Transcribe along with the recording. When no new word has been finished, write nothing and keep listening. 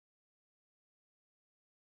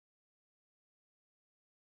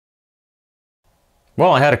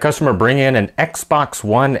Well, I had a customer bring in an Xbox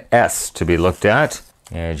One S to be looked at.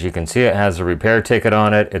 As you can see, it has a repair ticket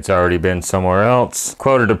on it. It's already been somewhere else.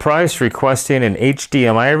 Quoted a price requesting an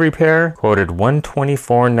HDMI repair. Quoted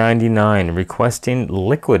 $124.99, requesting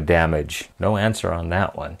liquid damage. No answer on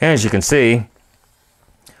that one. And as you can see,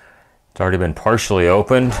 it's already been partially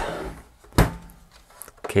opened.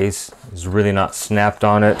 Case is really not snapped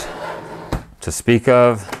on it to speak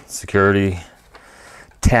of. Security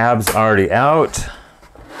tabs already out.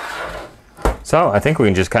 So I think we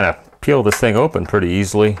can just kind of peel this thing open pretty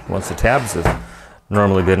easily. Once the tabs have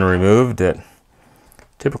normally been removed, it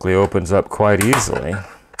typically opens up quite easily.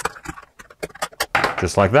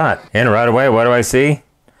 Just like that. And right away, what do I see?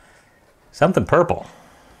 Something purple.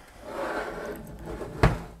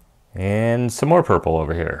 And some more purple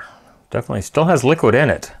over here. Definitely still has liquid in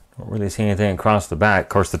it. Don't really see anything across the back. Of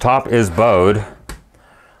course, the top is bowed.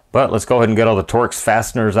 But let's go ahead and get all the Torx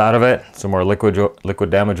fasteners out of it. Some more liquid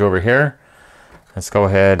damage over here. Let's go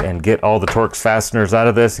ahead and get all the Torx fasteners out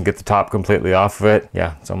of this and get the top completely off of it.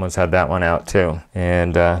 Yeah, someone's had that one out too.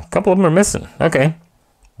 And a couple of them are missing. Okay,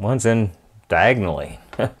 one's in diagonally.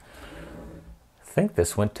 I think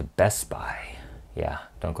this went to Best Buy. Yeah,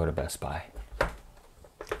 don't go to Best Buy.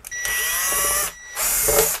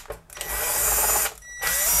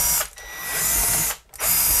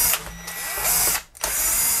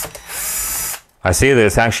 I see that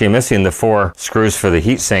it's actually missing the 4 screws for the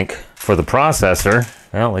heatsink for the processor.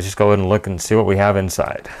 Well, let's just go ahead and look and see what we have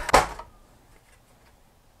inside.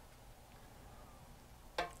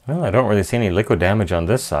 Well, I don't really see any liquid damage on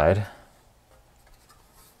this side.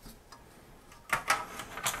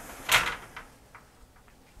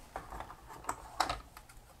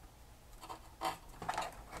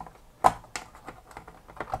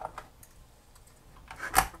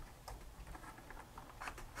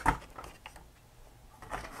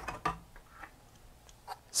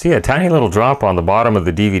 See a tiny little drop on the bottom of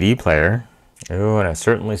the DVD player. Oh, and I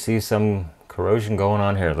certainly see some corrosion going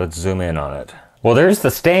on here. Let's zoom in on it. Well, there's the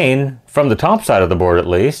stain from the top side of the board at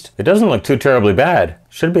least. It doesn't look too terribly bad.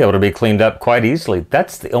 Should be able to be cleaned up quite easily.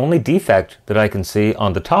 That's the only defect that I can see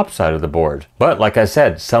on the top side of the board. But like I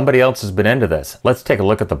said, somebody else has been into this. Let's take a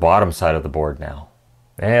look at the bottom side of the board now.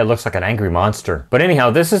 It looks like an angry monster. But anyhow,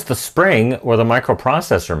 this is the spring where the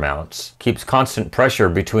microprocessor mounts. Keeps constant pressure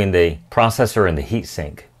between the processor and the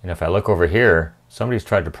heatsink. And if I look over here, somebody's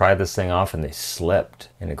tried to pry this thing off and they slipped.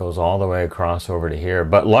 And it goes all the way across over to here.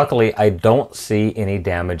 But luckily, I don't see any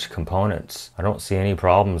damaged components. I don't see any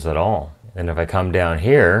problems at all. And if I come down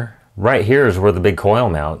here, right here is where the big coil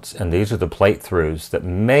mounts. And these are the plate throughs that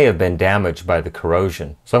may have been damaged by the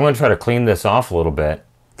corrosion. So I'm going to try to clean this off a little bit.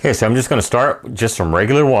 Okay, so I'm just going to start with just some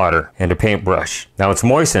regular water and a paintbrush. Now it's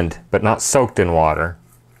moistened, but not soaked in water.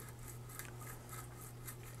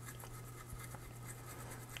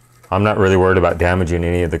 I'm not really worried about damaging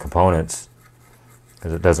any of the components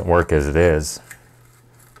because it doesn't work as it is.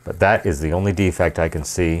 But that is the only defect I can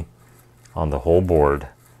see on the whole board.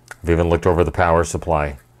 I've even looked over the power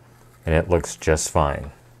supply and it looks just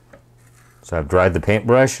fine. So I've dried the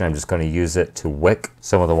paintbrush and I'm just going to use it to wick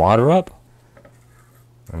some of the water up.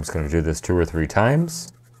 I'm just going to do this 2 or 3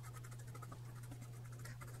 times.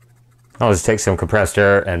 I'll just take some compressed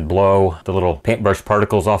air and blow the little paintbrush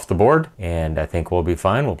particles off the board, and I think we'll be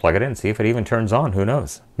fine. We'll plug it in, see if it even turns on, who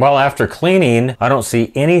knows. Well, after cleaning, I don't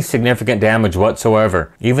see any significant damage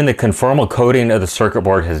whatsoever. Even the conformal coating of the circuit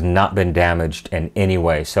board has not been damaged in any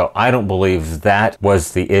way, so I don't believe that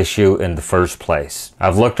was the issue in the first place.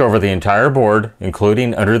 I've looked over the entire board,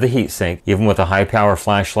 including under the heatsink, even with a high power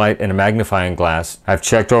flashlight and a magnifying glass. I've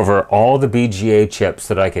checked over all the BGA chips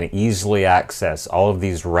that I can easily access, all of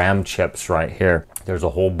these RAM chips right here. There's a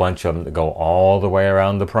whole bunch of them that go all the way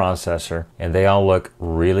around the processor, and they all look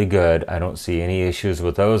really good. I don't see any issues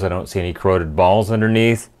with those. I don't see any corroded balls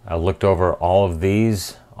underneath. I looked over all of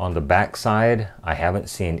these on the back side. I haven't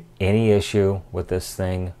seen any issue with this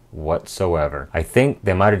thing whatsoever. I think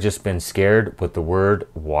they might have just been scared with the word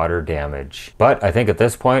water damage. But I think at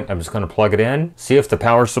this point, I'm just going to plug it in, see if the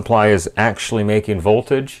power supply is actually making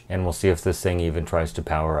voltage, and we'll see if this thing even tries to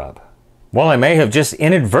power up. Well, I may have just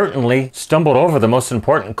inadvertently stumbled over the most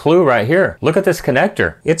important clue right here. Look at this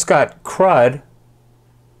connector. It's got crud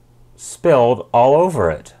spilled all over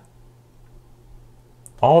it.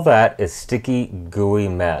 All that is sticky, gooey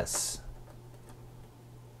mess.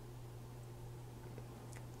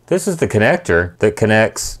 This is the connector that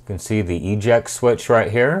connects, you can see the eject switch right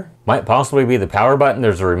here. Might possibly be the power button.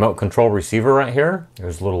 There's a remote control receiver right here.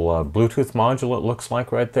 There's a little Bluetooth module it looks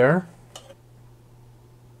like right there.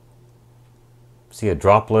 See a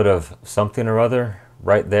droplet of something or other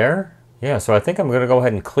right there. Yeah, so I think I'm going to go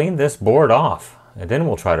ahead and clean this board off. and then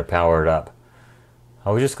we'll try to power it up.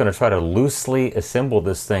 I was just going to try to loosely assemble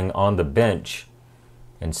this thing on the bench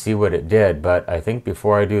and see what it did, but I think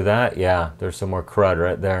before I do that, yeah, there's some more crud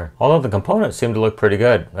right there. Although the components seem to look pretty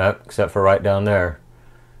good, except for right down there.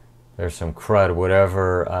 There's some crud,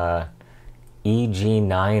 whatever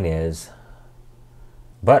EG9 is.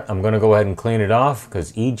 But I'm going to go ahead and clean it off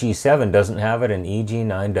because EG7 doesn't have it and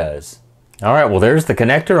EG9 does. All right, well, there's the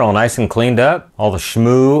connector all nice and cleaned up. All the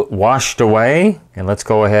schmoo washed away. And let's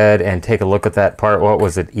go ahead and take a look at that part. What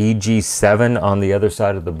was it? EG7 on the other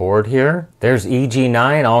side of the board here. There's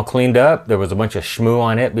EG9 all cleaned up. There was a bunch of schmoo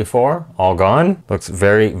on it before. All gone. Looks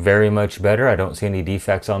very, very much better. I don't see any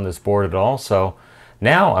defects on this board at all. So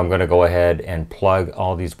now I'm going to go ahead and plug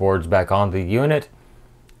all these boards back on the unit.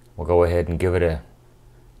 We'll go ahead and give it a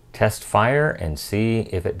test fire and see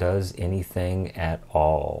if it does anything at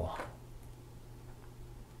all.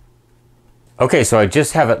 Okay, so I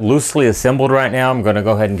just have it loosely assembled right now. I'm going to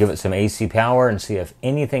go ahead and give it some AC power and see if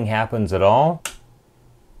anything happens at all.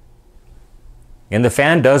 And the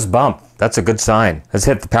fan does bump. That's a good sign. Let's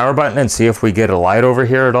hit the power button and see if we get a light over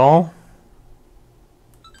here at all.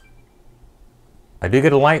 I do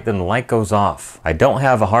get a light, then the light goes off. I don't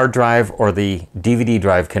have a hard drive or the DVD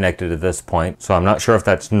drive connected at this point, so I'm not sure if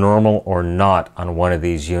that's normal or not on one of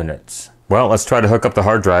these units. Well, let's try to hook up the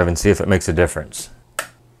hard drive and see if it makes a difference.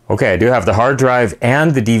 Okay, I do have the hard drive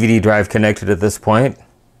and the DVD drive connected at this point.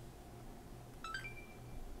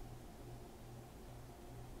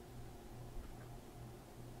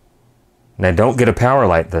 And I don't get a power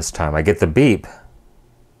light this time. I get the beep.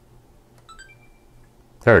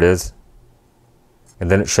 There it is.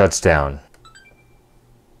 And then it shuts down.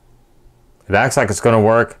 It acts like it's going to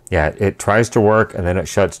work. Yeah, it tries to work and then it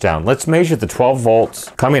shuts down. Let's measure the 12 volts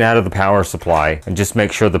coming out of the power supply and just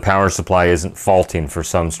make sure the power supply isn't faulting for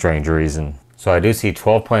some strange reason. So I do see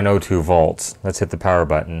 12.02 volts. Let's hit the power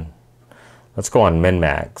button. Let's go on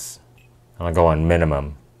min-max. I'll go on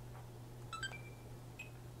minimum.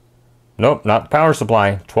 Nope, not the power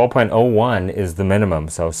supply. 12.01 is the minimum,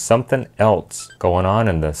 so something else going on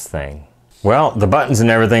in this thing. Well, the buttons and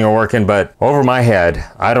everything are working, but over my head,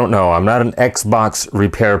 I don't know. I'm not an Xbox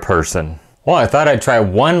repair person. Well, I thought I'd try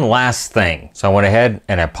one last thing. So I went ahead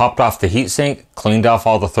and I popped off the heatsink, cleaned off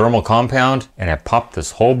all the thermal compound, and I popped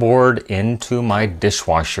this whole board into my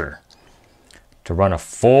dishwasher to run a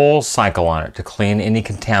full cycle on it to clean any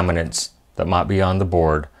contaminants that might be on the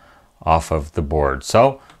board off of the board.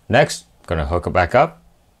 So next, I'm going to hook it back up,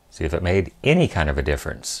 see if it made any kind of a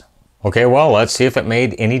difference. Okay, well, let's see if it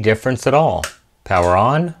made any difference at all. Power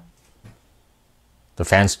on. The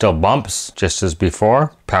fan still bumps just as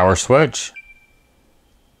before. Power switch.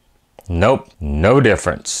 Nope, no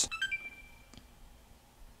difference.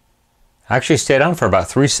 Actually stayed on for about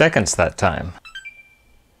 3 seconds that time.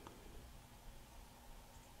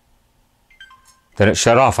 Then it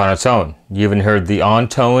shut off on its own. You even heard the on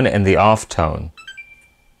tone and the off tone.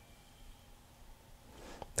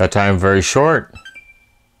 That time very short.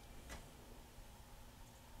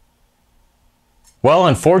 Well,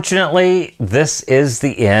 unfortunately, this is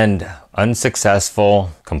the end.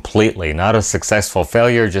 Unsuccessful completely. Not a successful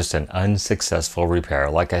failure, just an unsuccessful repair.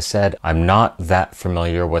 Like I said, I'm not that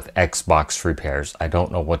familiar with Xbox repairs. I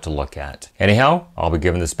don't know what to look at. Anyhow, I'll be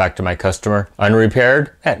giving this back to my customer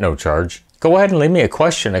unrepaired at no charge. Go ahead and leave me a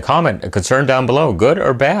question, a comment, a concern down below, good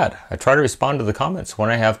or bad. I try to respond to the comments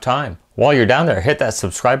when I have time. While you're down there, hit that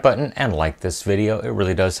subscribe button and like this video. It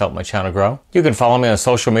really does help my channel grow. You can follow me on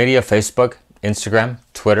social media, Facebook, Instagram,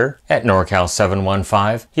 Twitter, at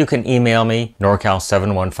NorCal715. You can email me,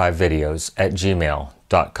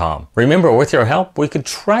 NorCal715videos@gmail.com. Remember, with your help, we could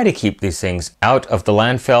try to keep these things out of the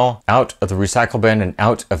landfill, out of the recycle bin, and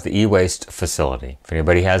out of the e-waste facility. If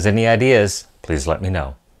anybody has any ideas, please let me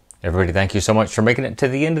know. Everybody, thank you so much for making it to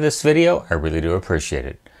the end of this video. I really do appreciate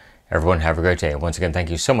it. Everyone, have a great day. Once again,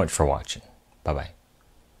 thank you so much for watching. Bye-bye.